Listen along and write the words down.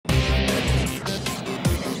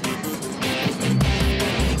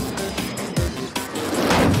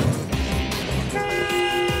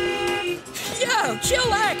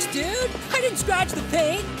scratch the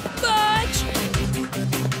paint, but...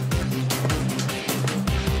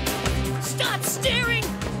 Stop staring!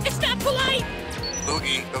 It's not polite!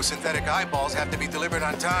 Loogie, those synthetic eyeballs have to be delivered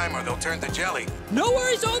on time or they'll turn to jelly. No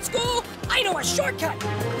worries, Old Skool. I know a shortcut.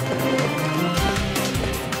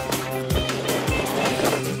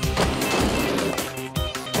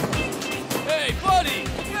 Hey, buddy!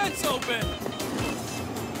 Vent's open!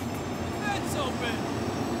 Vent's open!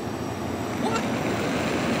 What?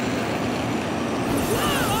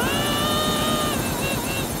 Whoa!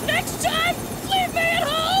 Next time, leave me at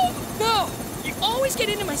home! No, you always get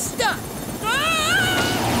into my stuff.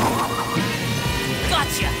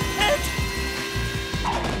 Gotcha!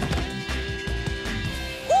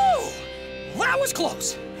 Woo! That was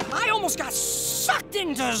close. I almost got sucked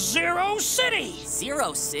into Zero City.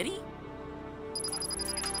 Zero City?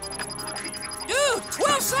 Dude,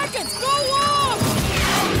 12 seconds! Go long!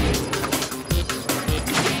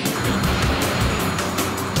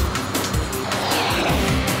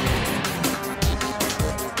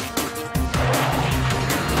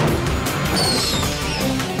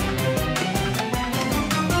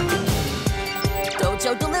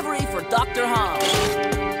 Dojo Delivery for Dr. Hom.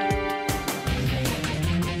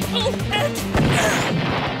 Oh, and...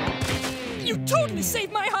 You totally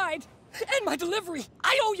saved my hide! And my delivery!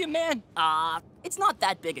 I owe you, man! It's not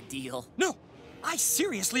that big a deal. No, I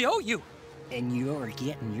seriously owe you. And you're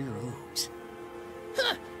getting your owes.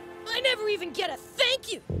 Huh! I never even get a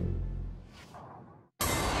thank you!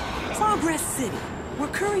 Progress City, where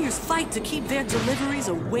couriers fight to keep their deliveries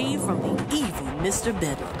away from the evil Mr.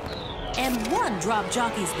 Bedlam. And one drop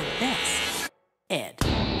jockey's the best, Ed.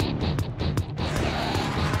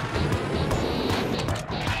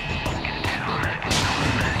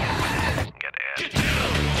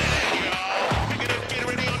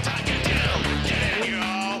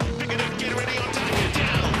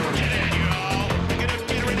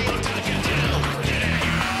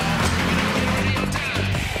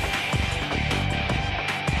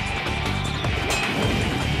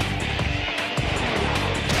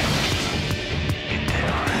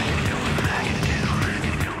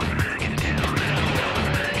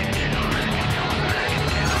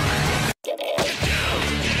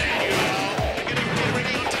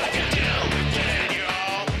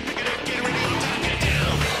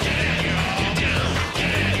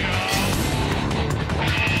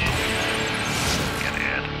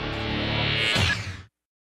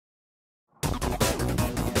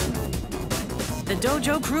 The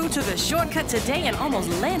Dojo crew took a shortcut today and almost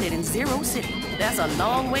landed in Zero City. That's a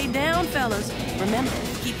long way down, fellas. Remember,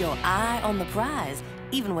 keep your eye on the prize,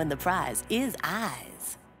 even when the prize is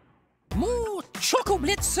eyes. More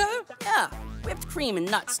chocolate, sir? Yeah, whipped cream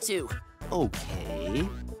and nuts, too. Okay.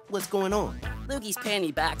 What's going on? Loogie's paying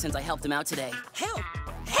me back since I helped him out today. Help!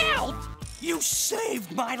 Help! You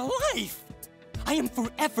saved my life! I am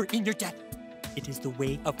forever in your debt. It is the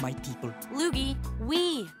way of my people. Loogie,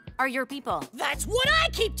 we are your people. That's what I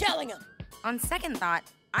keep telling him! On second thought,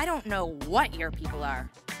 I don't know what your people are.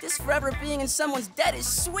 This forever being in someone's debt is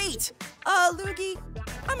sweet. Loogie,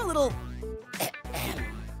 I'm a little...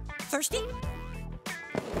 Thirsty?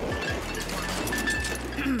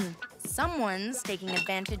 Someone's taking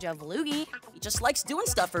advantage of Loogie. He just likes doing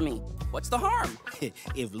stuff for me. What's the harm?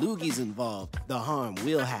 If Loogie's involved, the harm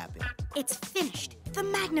will happen. It's finished. The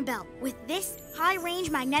Magna Belt. With this,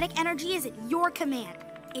 high-range magnetic energy is at your command.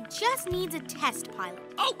 It just needs a test pilot.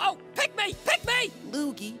 Oh, pick me! Pick me!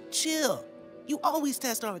 Loogie, chill. You always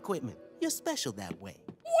test our equipment. You're special that way.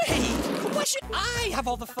 Wait! Why should I have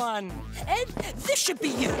all the fun? Ed, this should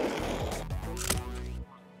be you.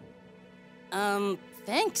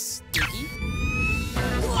 Thanks, Loogie.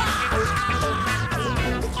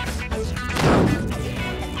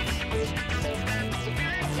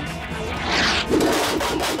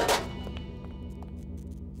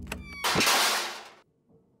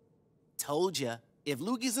 Told ya. If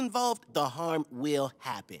Loogie's involved, the harm will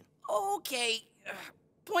happen. Okay,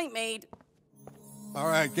 point made. All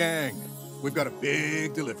right, gang. We've got a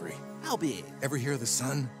big delivery. How big? Ever hear of the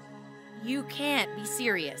sun? You can't be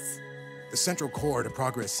serious. The central core to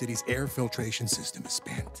Progress City's air filtration system is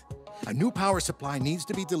spent. A new power supply needs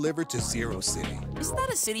to be delivered to Zero City. Isn't that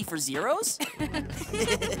a city for zeros?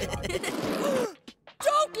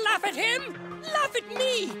 Don't laugh at him! Laugh at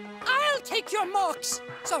me! I'll take your marks!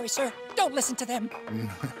 Sorry, sir. Don't listen to them.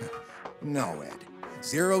 No, Ed.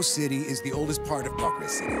 Zero City is the oldest part of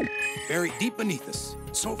Progress City. Buried deep beneath us,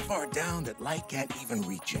 so far down that light can't even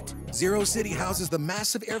reach it. Zero City houses the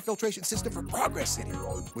massive air filtration system for Progress City.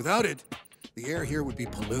 Without it, the air here would be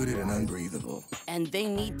polluted and unbreathable. And they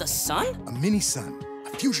need the sun? A mini-sun,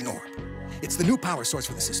 a fusion orb. It's the new power source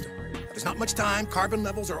for the system. There's not much time. Carbon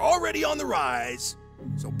levels are already on the rise.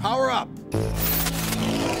 So power up.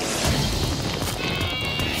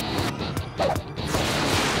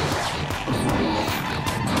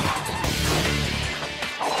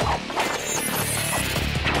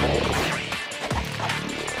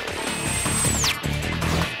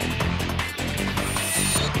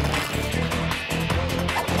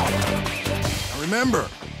 Now remember,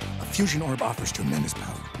 a fusion orb offers tremendous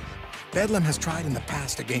power. Bedlam has tried in the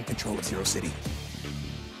past to gain control of Zero City.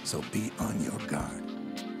 So be on your guard.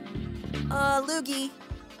 Loogie,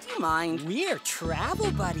 do you mind? We're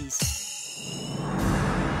travel buddies.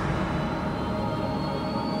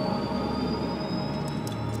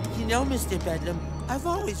 You know, Mr. Bedlam, I've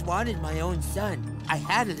always wanted my own son. I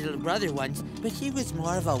had a little brother once, but he was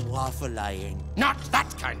more of a waffle iron. Not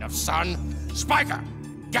that kind of son. Spiker,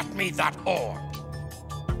 get me that orb.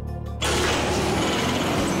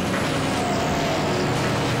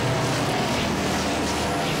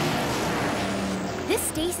 This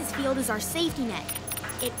stasis field is our safety net.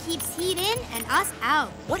 It keeps heat in and us out.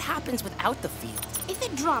 What happens without the field? If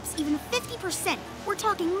it drops even 50%, we're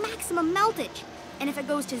talking maximum meltage. And if it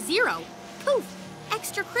goes to 0, poof,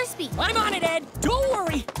 extra crispy. I'm on it, Ed. Don't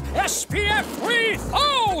worry. SPF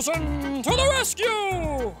 3000 to the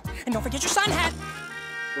rescue! And don't forget your sun hat.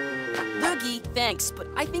 Loogie, thanks, but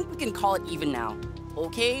I think we can call it even now.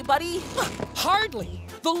 Okay, buddy? Hardly.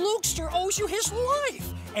 The Lukester owes you his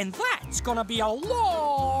life. And that's gonna be a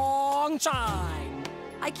long time.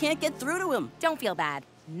 I can't get through to him. Don't feel bad.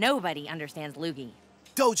 Nobody understands Loogie.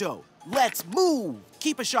 Dojo, let's move.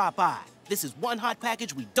 Keep a sharp eye. This is one hot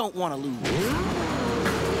package we don't want to lose.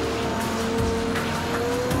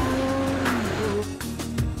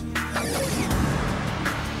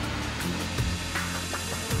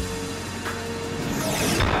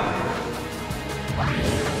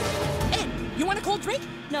 You want a cold drink?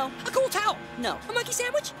 No. A cool towel? No. A monkey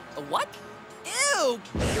sandwich? A what? Ew!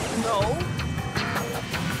 No.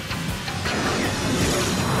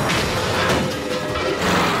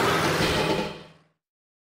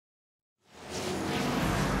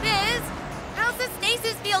 Biz, how's the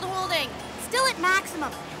stasis field holding? Still at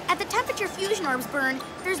maximum. At the temperature fusion orbs burn,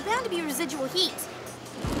 there's bound to be residual heat.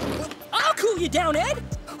 I'll cool you down, Ed.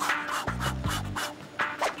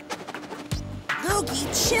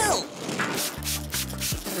 Loogie, chill.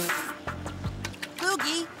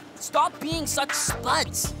 Loogie, stop being such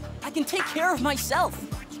spuds. I can take care of myself.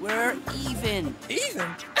 We're even.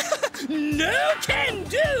 Even? No can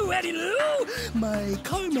do, Eddie Lou. My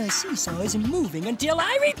karma seesaw isn't moving until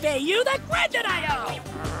I repay you the credit I owe.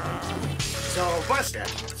 So, Buster,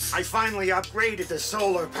 I finally upgraded to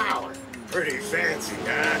solar power. Pretty fancy,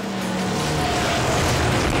 huh?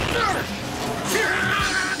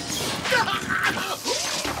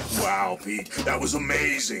 Wow, Pete, that was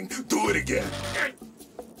amazing. Do it again.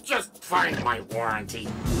 Just find my warranty.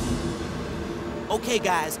 Okay,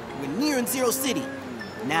 guys, we're nearing Zero City.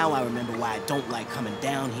 Now I remember why I don't like coming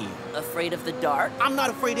down here. Afraid of the dark? I'm not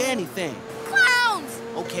afraid of anything. Clowns!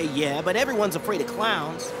 Okay, yeah, but everyone's afraid of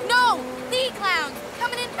clowns. No! The clowns!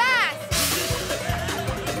 Coming in fast!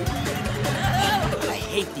 I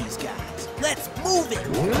hate these guys. Let's move it!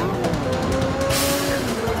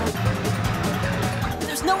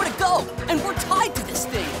 There's nowhere to go, and we're tied to this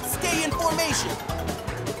thing. Stay in formation.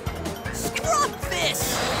 Scrub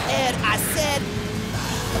this! Ed, I said...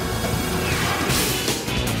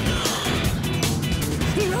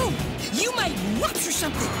 No, you might rupture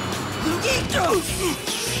something.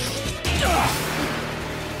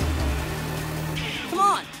 Come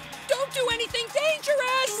on. Don't do anything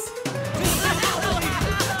dangerous.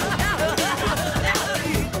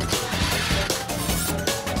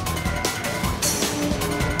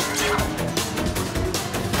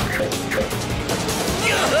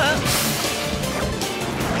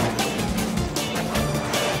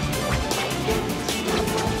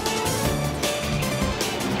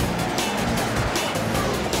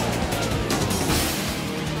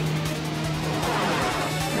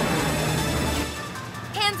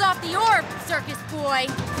 Hands off the orb, circus boy!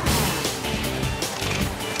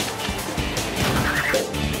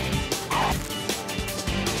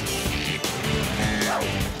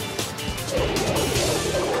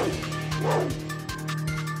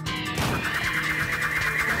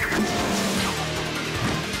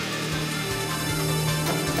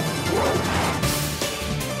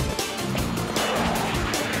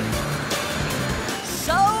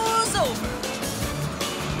 Show's over.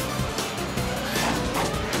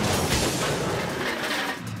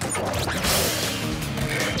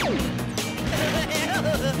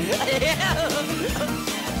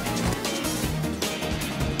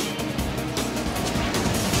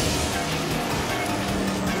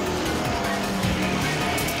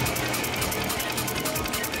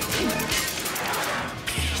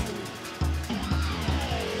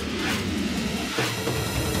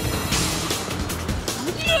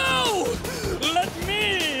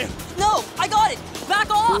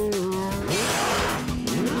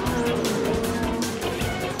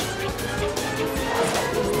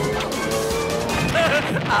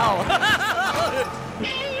 Guys,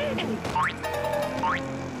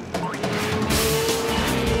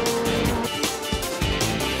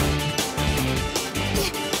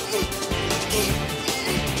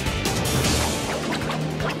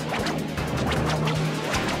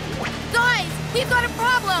 we've got a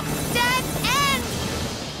problem! Dead end!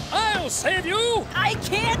 I'll save you! I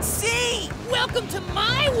can't see! Welcome to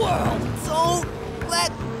my world! Don't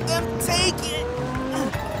let them take it.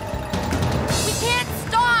 We can't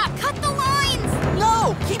stop! Cut the lines!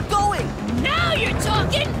 No! Keep going! Now you're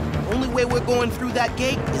talking! Only way we're going through that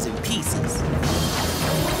gate is in pieces.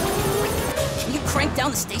 Can you crank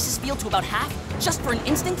down the stasis field to about half? Just for an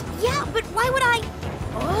instant? Yeah, but why would I?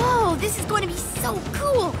 Oh, this is going to be so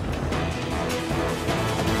cool!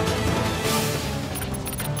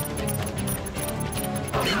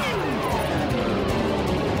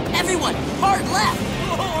 Everyone, hard left!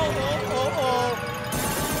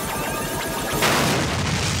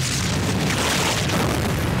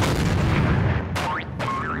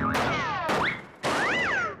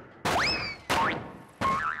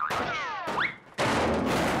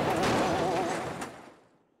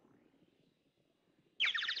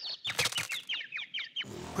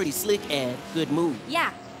 Pretty slick, Ed. Good move.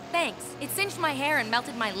 Yeah, thanks. It singed my hair and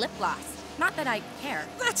melted my lip gloss. Not that I care.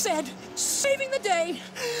 That's Ed, saving the day.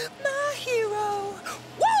 My hero.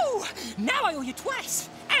 Woo! Now I owe you twice.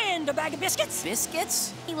 And a bag of biscuits.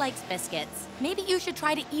 Biscuits? He likes biscuits. Maybe you should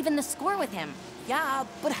try to even the score with him. Yeah,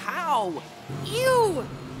 but how? Ew!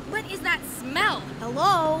 What is that smell?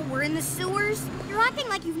 Hello, we're in the sewers? You're acting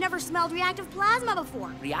like you've never smelled reactive plasma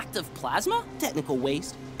before. Reactive plasma? Technical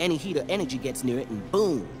waste. Any heat or energy gets near it and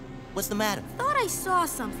boom. What's the matter? Thought I saw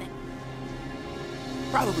something.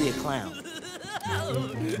 Probably a clown.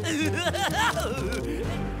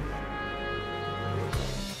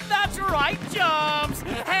 That's right, Jumps!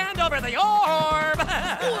 Hand over the orb!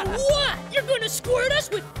 What? You're gonna squirt us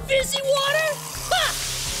with fizzy water? Ha!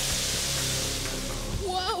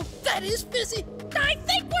 Whoa, that is fizzy. I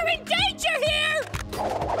think we're in danger here!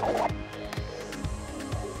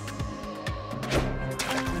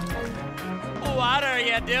 What are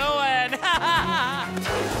you doing?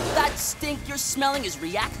 That stink you're smelling is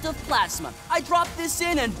reactive plasma. I dropped this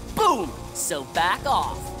in and boom! So back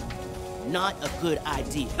off. Not a good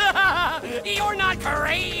idea. You're not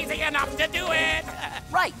crazy enough to do it!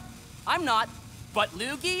 Right. I'm not, but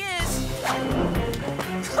Loogie is.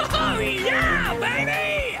 Oh, yeah,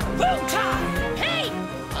 baby! Boom time! Hey,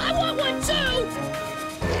 I want one too!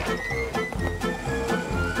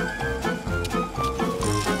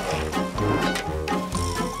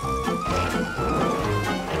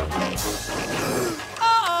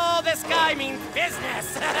 Oh, this guy means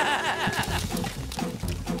business!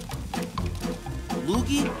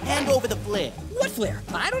 Loogie, hand over the flare. What flare?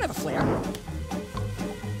 I don't have a flare.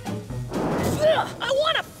 Ugh, I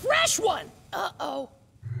want a fresh one! Uh-oh.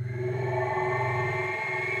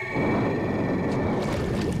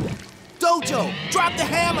 Dojo, drop the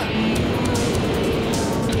hammer!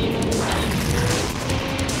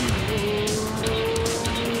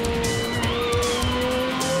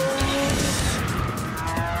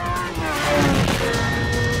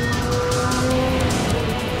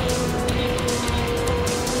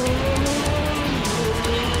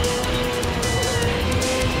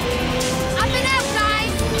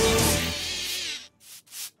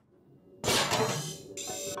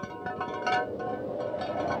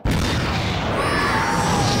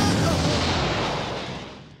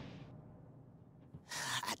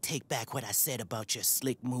 Take back what I said about your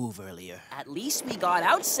slick move earlier. At least we got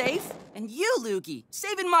out safe. And you, Loogie,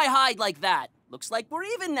 saving my hide like that. Looks like we're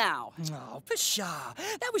even now. Oh, pshaw.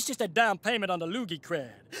 That was just a down payment on the loogie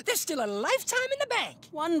cred. There's still a lifetime in the bank.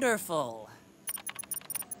 Wonderful.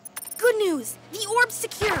 Good news, the orb's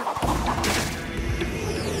secure.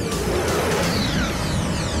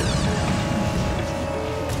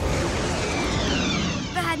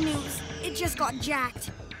 Bad news, it just got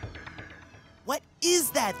jacked. What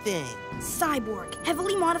is that thing? Cyborg,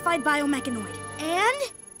 heavily modified biomechanoid.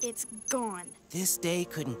 And it's gone. This day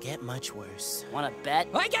couldn't get much worse. Wanna bet?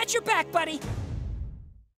 I got your back, buddy.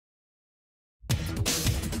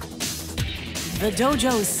 The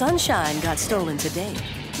dojo's sunshine got stolen today.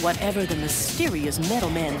 Whatever the mysterious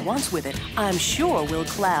metal man wants with it, I'm sure will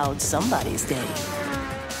cloud somebody's day.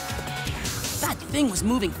 That thing was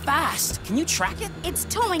moving fast. Can you track it? It's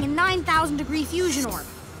towing a 9,000-degree fusion orb.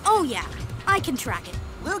 Oh yeah, I can track it.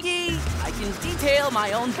 Loogie, I can detail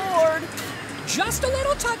my own board. Just a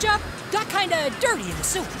little touch-up. Got kinda dirty in the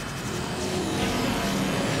sewer.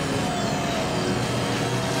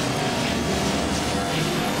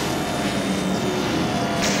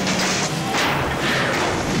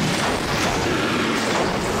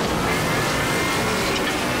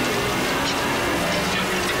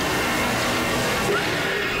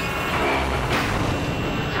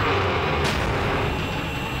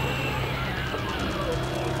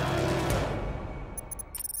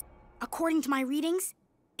 According to my readings,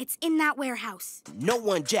 it's in that warehouse. No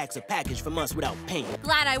one jacks a package from us without paying.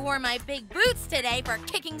 Glad I wore my big boots today for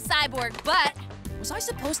kicking cyborg butt. Was I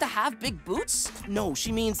supposed to have big boots? No,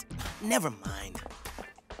 she means... Never mind.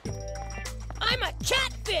 I'm a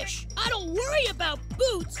catfish. I don't worry about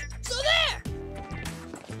boots. So there.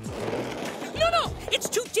 No, it's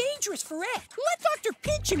too dangerous for Ed. Let Dr.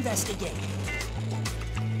 Pinch investigate.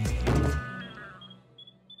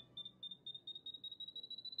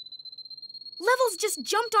 Levels just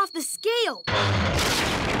jumped off the scale.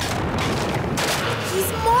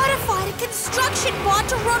 He's modified a construction bot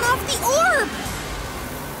to run off the orb.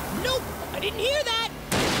 Nope, I didn't hear that.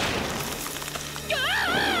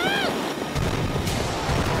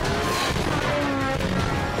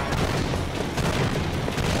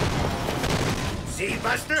 See,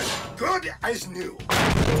 Buster? Good as new.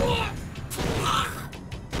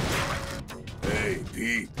 Hey,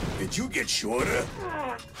 Pete, did you get shorter?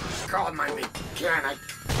 Call my mechanic.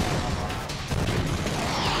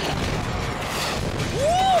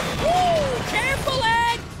 Woo! Careful,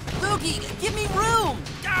 Ed! Lukey, give me room!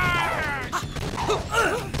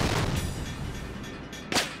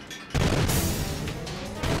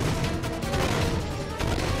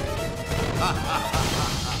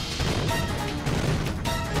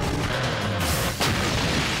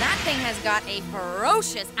 That thing has got a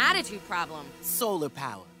ferocious attitude problem. Solar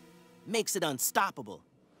power. Makes it unstoppable.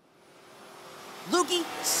 Lukey,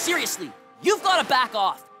 seriously, you've got to back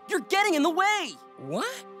off. You're getting in the way.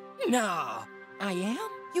 What? No, I am?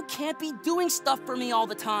 You can't be doing stuff for me all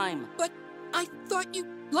the time. But I thought you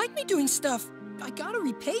liked me doing stuff. I gotta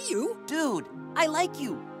repay you. Dude, I like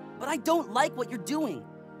you, but I don't like what you're doing.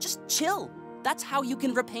 Just chill. That's how you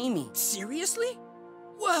can repay me. Seriously?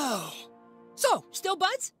 Whoa. So, still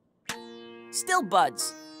buds? Still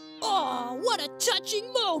buds. Oh, what a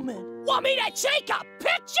touching moment. Want me to take a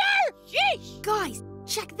picture? Sheesh. Guys,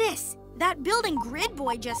 check this. That building Grid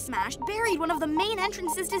Boy just smashed buried one of the main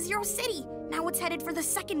entrances to Zero City. Now it's headed for the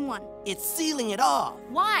second one. It's sealing it off.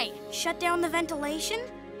 Why? Shut down the ventilation?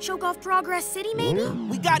 Choke off Progress City, maybe?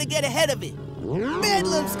 We gotta get ahead of it.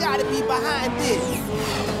 Bedlam's gotta be behind this.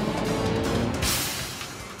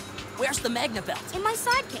 Where's the Magna Belt? In my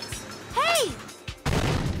side case. Hey!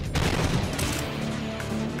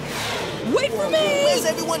 Wait for me! Where's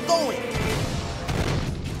everyone going?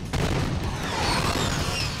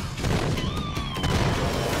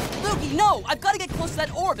 Lukey, no! I've got to get close to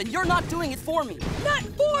that orb, and you're not doing it for me. Not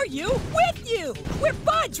for you, with you! We're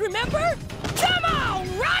buds, remember? Come on,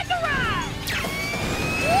 ride the ride!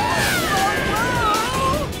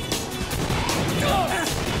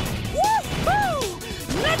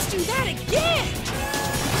 Woohoo! Let's do that again!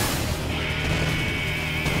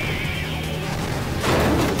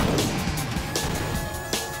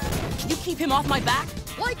 Can you keep him off my back?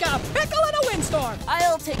 Like a pickle in a windstorm!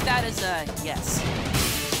 I'll take that as a yes.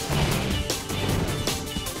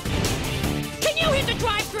 Can you hit the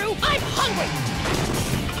drive-thru? I'm hungry!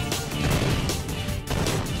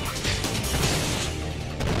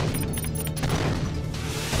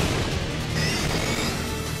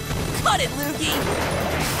 Cut it, Lukey!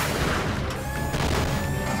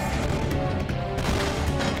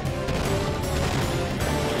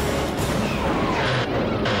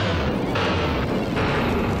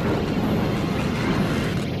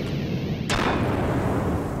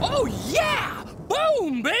 Oh, yeah!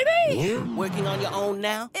 Boom, baby! Working on your own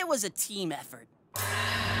now? It was a team effort.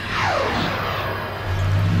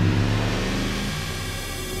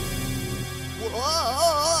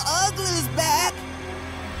 Whoa, Ugly's back!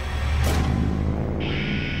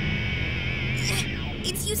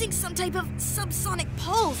 It's using some type of subsonic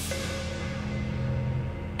pulse.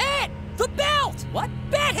 Ed, the belt! What?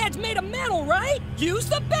 Bathead's made of metal, right? Use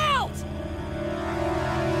the belt!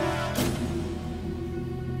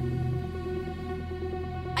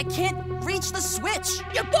 I can't reach the switch.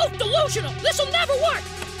 You're both delusional! This'll never work!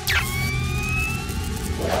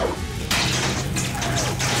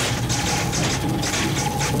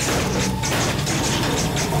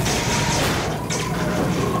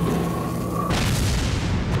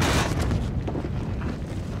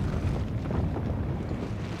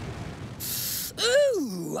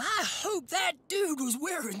 Ooh, I hope that dude was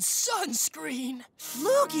wearing sunscreen.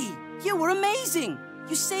 Lukey, you were amazing.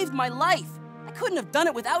 You saved my life. I couldn't have done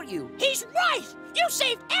it without you. He's right! You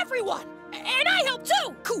saved everyone! And I helped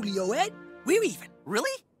too! Coolio, Ed. We're even.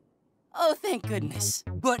 Really? Oh, thank goodness.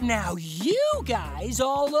 But now you guys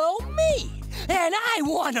all owe me. And I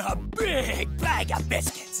want a big bag of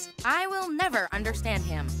biscuits. I will never understand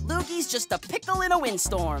him. Lukey's just a pickle in a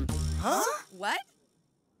windstorm. Huh? What?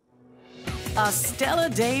 A stellar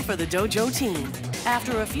day for the Dojo team.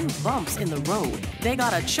 After a few bumps in the road, they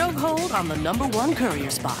got a chokehold on the #1 courier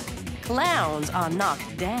spot. Clowns are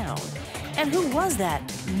knocked down. And who was that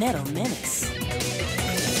metal menace?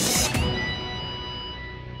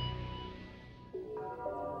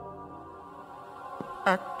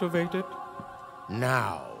 Activated.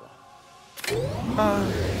 Now.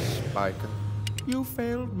 Spiker, you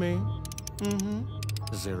failed me.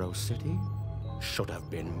 Zero City should have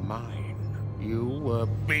been mine. You were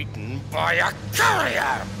beaten by a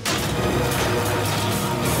courier!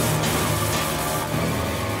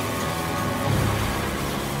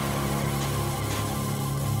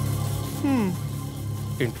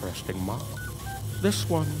 Interesting mark. This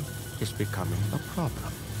one is becoming a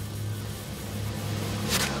problem.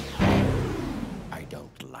 I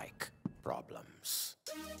don't like problems.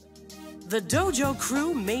 The Dojo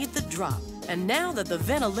crew made the drop, and now that the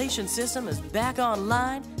ventilation system is back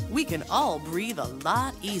online, we can all breathe a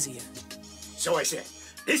lot easier. So I said,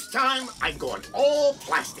 this time I'm going all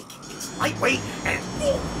plastic. It's lightweight and...